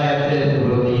হেদায়েতের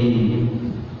প্রদীপ,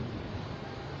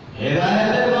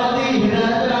 হেদায়েতের বাতি,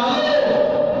 হেদায়েতের আলো।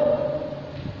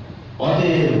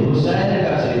 অতএব হুসাইনের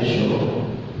কাছে এসো।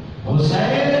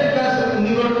 হুসাইনের কাছে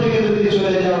নিকট থেকে যদি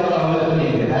চলে যাও তাহলে তুমি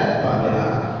হেদায়েত পাবে না।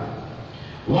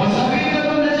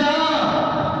 ওয়াসাবিলাতুন নাজাত,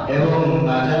 এবং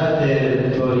নাজাতের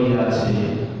তরি আছে,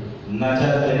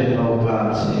 নাজাতের নৌকা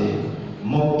আছে।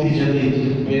 মুক্তি যদি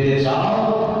পেতে চাও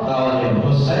তাহলে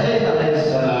হুসাইন আলাইহিস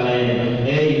সালামের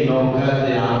এই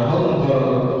নৌকাতে আরোহণ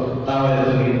করো, তাহলে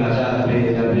তুমি নাজাত পেয়ে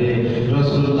যাবে।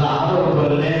 রাসূলুল্লাহ আরো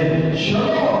বললেন,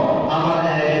 শোনো আমার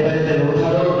এবারে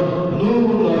উদাহরণ নূহ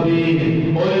নবীর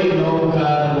ওই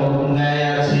নৌকার ন্যায়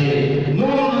আছে,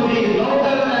 নূহ নবীর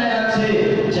নৌকার ন্যায় আছে।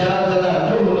 যারা যারা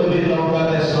নূহ নবীর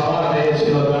নৌকাতে সওয়ার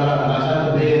হয়েছিল তারা নাজাত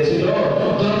পেয়েছিল।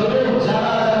 তদ্রূপ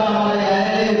যারা যারা আমার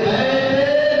আহলে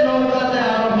বাইতের নৌকাতে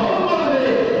আরোহণ করবে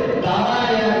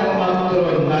তারাই একমাত্র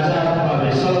নাজাত পাবে।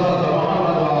 সাল্লাল্লাহু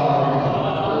আলাইহি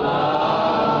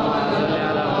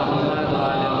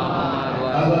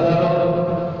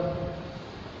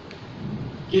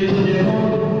কিন্তু দেখুন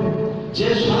যে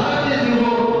সারাটি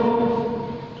জীবন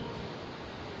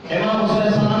ইমাম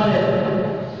হুসাইন সালামের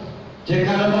যে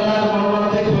কারবালার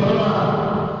মর্মান্তিক ঘটনা,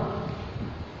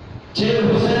 যে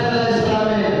হুসাইন আলাইহিস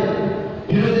সালামের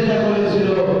বিরোধিতা করেছিল,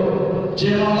 যে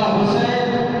মাওলা হুসাইন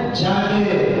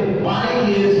যাকে পানি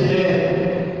দিয়েছিলেন,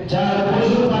 যার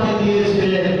পশুর পানি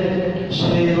দিয়েছিলেন,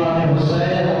 সেই ইমামে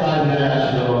হুসাইন কারাগারে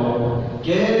আসলো।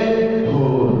 কে?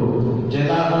 হুর, যে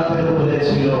তার মাথার উপরে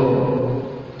ছিল।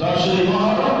 10ই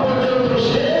মুহররম পর্যন্ত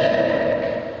সে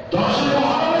 10ই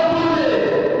মুহররমের পূর্বে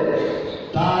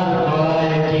তার গলায়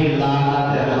একটি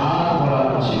লাগাতে হাত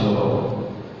পরানো ছিল।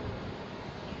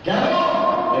 কেন?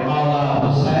 এ মাওলা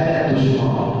হুসাইনের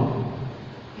দুশমন,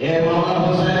 এ মাওলা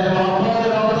হুসাইনের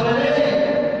মহব্বতের অন্তরে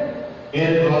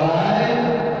এর গলায়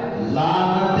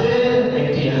লাগাতের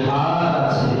একটি হাত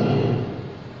আছে।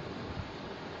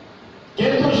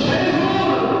 কিন্তু সেই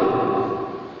হুর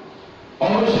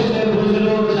অবশেষে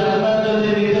বুঝলো জান্নাত যদি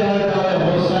নিতে হয় তাহলে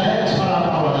হুসাইন ছাড়া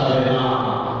পাওয়া যাবে না।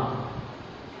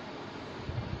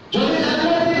 যদি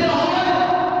জান্নাত নিতে হয়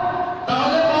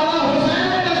তাহলে মাওলা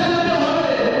হুসাইনের কাছে যেতে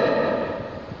হবে।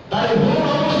 তাই হুর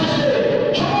অবশেষে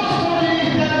সমস্ত জিনিস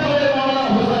ত্যাগ করে মাওলা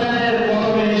হুসাইনের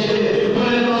কদমে এসে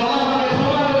বললেন, মাওলা আমাকে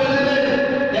ক্ষমা করে দেবেন।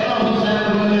 ইমাম হুসাইন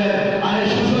বললেন, আরে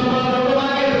সুসংবাদ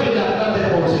তোমাকে, তুমি জান্নাতে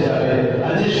পৌঁছে যাবে।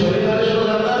 আর যে শহীদ হলে সে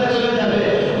জান্নাতে চলে যাবে।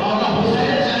 মাওলা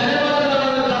হুসাইনের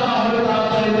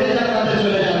জান্নাতে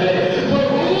চলে যাবে। তো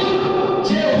হুর,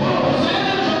 যে হুর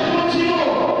হুসাইনের শত্রু ছিল,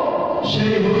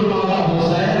 সেই হুর মাওলা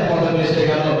হুসাইনের কদমে এসে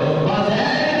গেল। বাস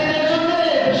একদিনের জন্য,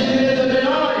 বেশি দিনের জন্য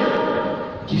নয়,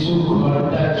 কিছু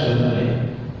ঘন্টার জন্য,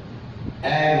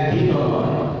 একদিনও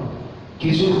নয়,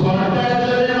 কিছু ঘন্টার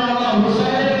জন্য মাওলা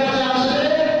হুসাইনের কাছে আসে।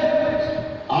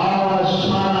 আর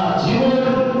সারা জীবন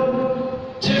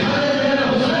যেখানে যেখানে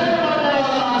হুসাইনের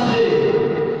মানওয়ালা আছে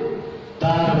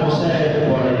তার মোসাইব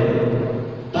পড়ে,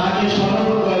 তাকে স্মরণ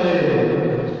করে,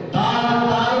 তার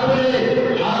উপরে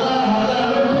হাজার হাজার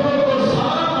লক্ষ লক্ষ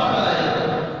সালাম পাঠায়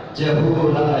যে হুর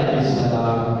আলাইহিস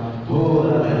সালাম, হুর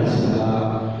আলাইহিস সালাম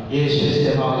এসেছে,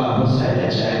 মাওলা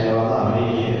হুসাইনের চাইনেওয়ালা হয়ে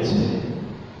গিয়েছে।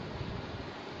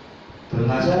 তো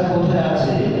নাজাত কোথায়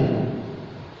আছে?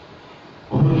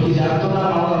 হুর কি জানতো না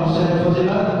মাওলা হুসাইনের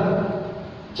ফজিলত?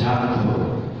 জানতো।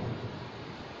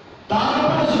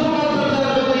 তারপরে শুধুমাত্র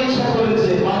তার জন্য ইচ্ছা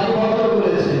করেছে, পানি বন্ধ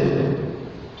করেছে।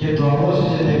 কিন্তু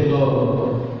অবশেষে দেখলো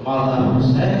মাওলা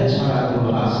হুসাইন ছাড়া কোনো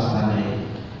রাস্তা নেই।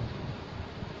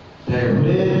 তাই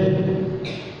ঘুরে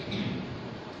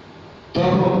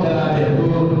তখন তারা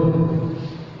হুর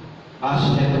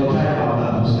আসলে কোথায়? মাওলা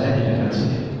হুসাইনের কাছে।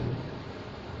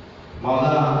 মাওলা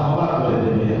ক্ষমা করে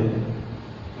দেবে।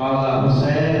 মাওলা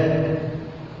হুসাইন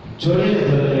জড়িয়ে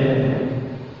ধরলেন।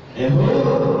 এ হুর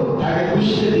তাকে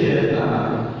বুঝতে দিলেন না,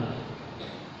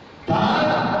 তার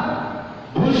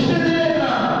বুঝতে দিলেন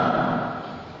না।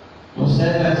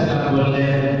 হুসাইন আলাইহিস সালাম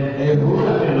বললেন, এ হুর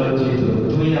আমি লজ্জিত,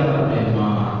 তুই আমার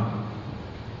মেহমান,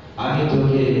 আমি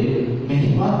তোকে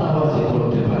মেহমান নওয়াজি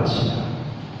করতে পারছি না।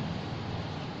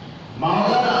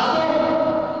 মাওলার আদব,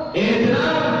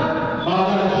 ইহতিরাম,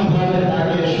 মাওলা কিভাবে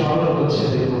তাকে স্মরণ করছে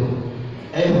দেখুন।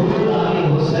 এ হুর আমি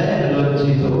হুসাইন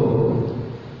লজ্জিত।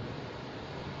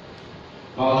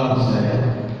 মাওলা হুসাইন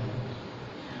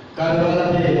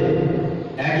কারবালাতে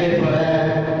একের পর এক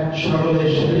সকলে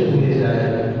শহীদ হয়ে যায়।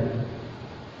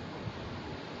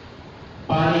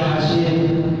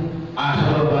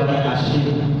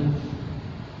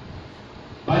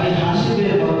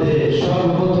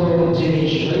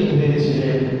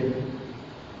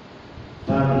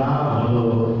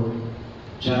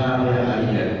 জনাবে আলী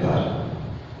আকবর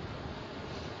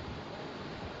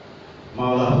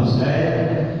মাওলা হুসাইন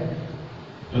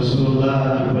রাসূলুল্লাহ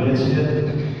বলেছিলেন,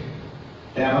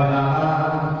 এবার নানা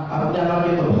আপনি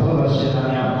আমাকে তো ভালোবাসেন,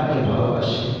 আমি আপনাকে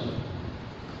ভালোবাসি,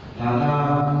 নানা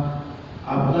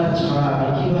আপনার ছাড়া আমি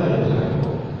কিভাবে থাকবো?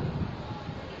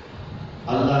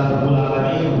 আল্লাহ রাব্বুল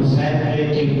আলামিন হুসাইনকে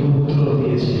একটি পুত্র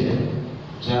দিয়েছিলেন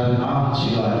যার নাম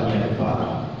ছিল আলী আকবর,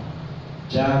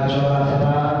 যার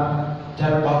চলাফেরা,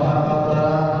 যার কথাবার্তা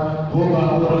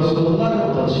হুবহু রাসূলুল্লাহর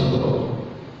মতো ছিল।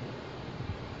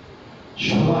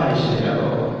 সময় এসে গেল,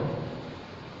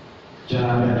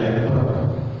 জনাবে আলী আকবর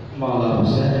মাওলা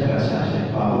হুসাইনের কাছে আসেন,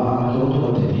 বাবা আমাকে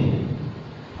অনুমতি দিন,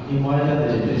 আমি ময়দানে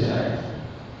যেতে চাই।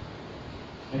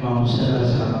 ইমাম হুসাইন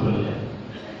আলাইহিস সালাম বললেন,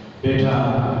 বেটা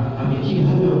আমি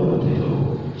কিভাবে অনুমতি দেব?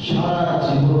 সারা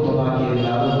জীবন তোমাকে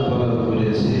লালন পালন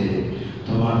করেছে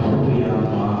তোমার ফুফি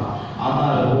আম্মা,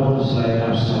 আমার বোন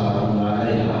সাইনাব সালামুল্লাহ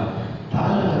আলাইহা,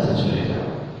 তার কাছে চলে যাও।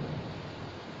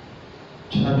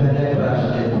 জনাবে আলী আকবর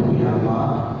আসলেন, ফুফি আম্মা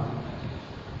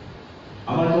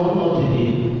আমাকে অনুমতি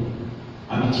দিন,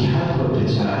 আমি জিহাদ করতে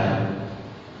চাই।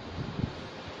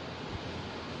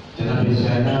 জনাবে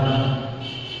সাইনাব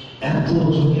এত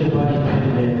চোখের পানি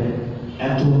ফেললেন,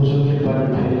 এত চোখের পানি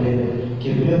ফেললেন কে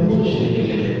বেহুশ হয়ে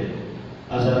গেলেন।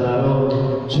 আজাদারও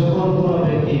যখন কোনো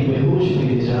ব্যক্তি বেহুশ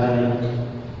হয়ে যায়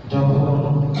তখন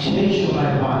সেই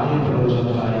সময় পানির প্রয়োজন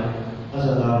হয়।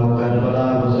 আজাদারও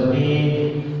কারবালার জমিন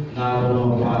না কোনো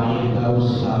পানির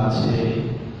ব্যবস্থা আছে,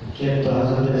 কিন্তু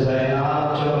হযরত যায়েনাব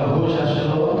যখন হুঁশ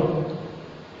আসলো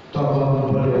তখন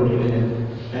বলে উঠলেন,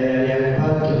 হে আলী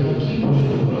আকবর তুমি কি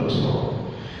প্রশ্ন করেছো?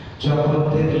 যখন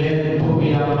দেখলেন ফুফি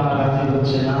আম্মা রাজি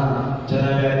হচ্ছে না,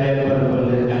 জনাবে আলী আকবর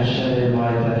বললেন, হাশরের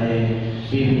ময়দানে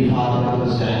বিবি ফাতেমা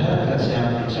জাহরার কাছে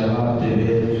আপনি জবাব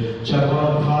দেবেন। যখন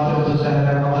ফাতেমা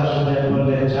জাহরা কথা শুনে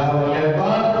বললেন, যাও আলী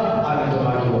আকবর আমি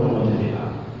তোমাকে অনুমতি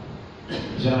দিলাম।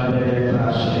 জনাবে আলী আকবর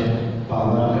আসলেন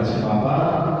বাবার কাছে, বাবা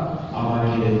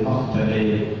আমাকে মক্তলে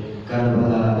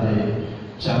কারবালাতে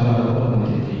যাওয়ার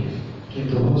অনুমতি দিন।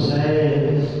 কিন্তু হুসাইন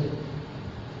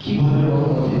কিভাবে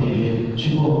অনুমতি দিবে?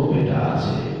 যুবক বেটা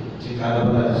আছে যে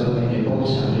কারবালার জমিনে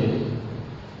পৌঁছাবে,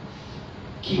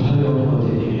 কিভাবে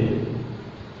অনুমতি দিবে?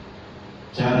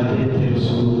 যার দেখতে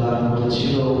রাসূলুল্লাহর মতো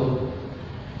ছিল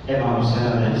ইমাম হুসাইন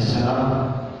আলাইহিস সালাম,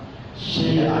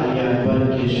 সেই আলী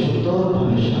আকবরকে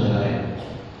সুন্দরভাবে সাজালেন।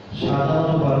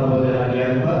 সাজানোর পর বলেন, আলী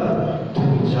আকবর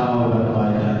তুমি যাও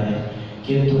ময়দানে,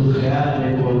 কিন্তু খেয়াল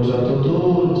রেখো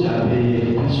যতদূর যাবে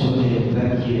পিছনে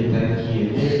তাকিয়ে তাকিয়ে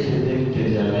দেখতে দেখতে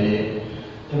যাবে।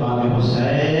 ইমাম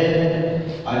হুসাইন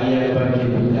আলী আকবরকে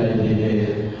বিদায় দিলেন।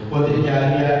 ওদিকে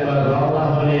আলী আকবর রওনা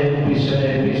হলেন, পিছনে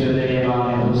পিছনে ইমাম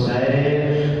হুসাইন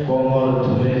কোমর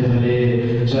ধরে ধরে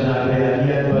জনাবে আলী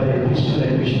আকবরের পিছনে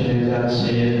পিছনে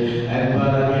যাচ্ছেন।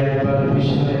 একবার আলী আকবর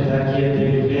পিছনে তাকিয়ে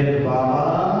দেখলেন বাবা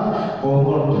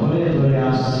কোমর ধরে ধরে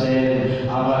আসছেন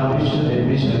আমার পিছনে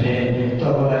পিছনে।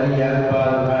 তখন আলী আকবর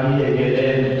দাঁড়িয়ে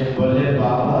গেলেন, বললেন,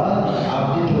 বাবা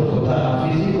আপনি তো খোদা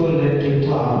হাফিজি করলেন, কিন্তু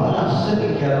আমার আসছেন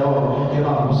কেন?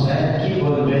 ইমাম হুসাইন কি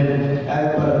বলবেন?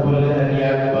 একবার বললেন, আলী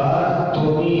আকবর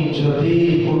তুমি যদি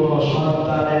কোনো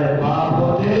সন্তানের বাপ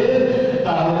হতে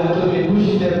তাহলে তুমি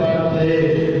বুঝতে পারতে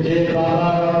যে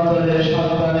বাবার অন্তরে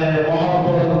সন্তানের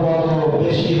মহব্বত কত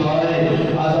বেশি হয়।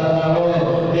 আজাদারও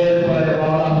এরপরে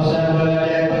মাওলা হুসাইন বলে,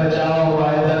 আলী আকবর যাও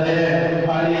ময়দানে।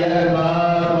 আলী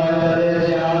আকবর ময়দানে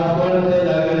জিহাদ করতে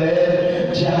লাগলেন।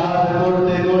 জিহাদ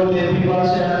করতে করতে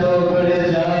পিপাসা এত বেড়ে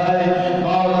যায়,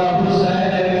 মাওলা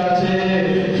হুসাইনের কাছে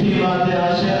ফিমাতে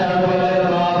আসে আর বলেন,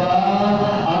 বাবা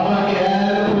আমাকে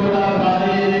এক ফোঁটা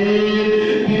পানি দিন,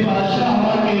 পিপাসা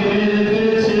আমাকে বেড়ে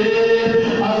ফেলেছে।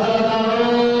 আজাদারও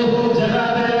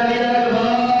জনাবে আলী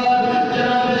আকবর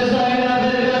জনাবে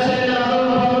যায়েনাবের কাছে লালন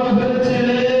পালন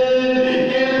করেছিলেন,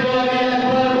 কিন্তু আলী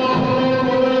আকবর কখনো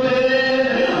কোনোদিন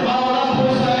মাওলা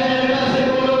হুসাইনের কাছে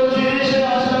কোনো জিনিসের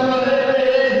আশা করেননি।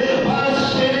 আর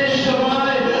সেই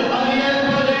সময় আলী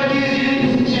আকবর একটি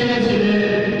জিনিস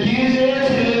চেয়েছিলেন। কি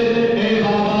চেয়েছিলেন? এই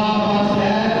বাবা বাস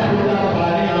এক ফোঁটা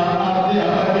পানি আপনি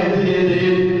আমাকে দিয়ে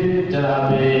দিন।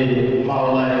 জনাবে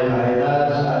মাওলায়ে কায়নাত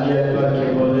আলী আকবরকে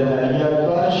বললেন, আলী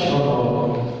আকবর শোনো,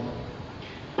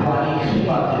 পানি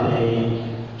খিমাতে নেই,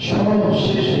 সব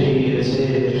শেষ হয়ে গিয়েছে।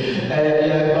 আলী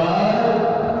আকবর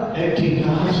একটি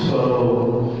কাজ করো,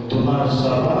 তোমার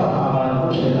জবান আমার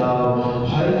মুখে দাও,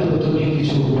 হয়তো তুমি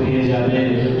কিছু পেয়ে যাবে,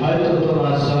 হয়তো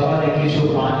তোমার জবানে কিছু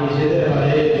পানি যেতে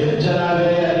পারে। জনাবে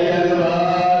আলী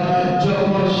আকবর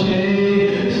যখন সেই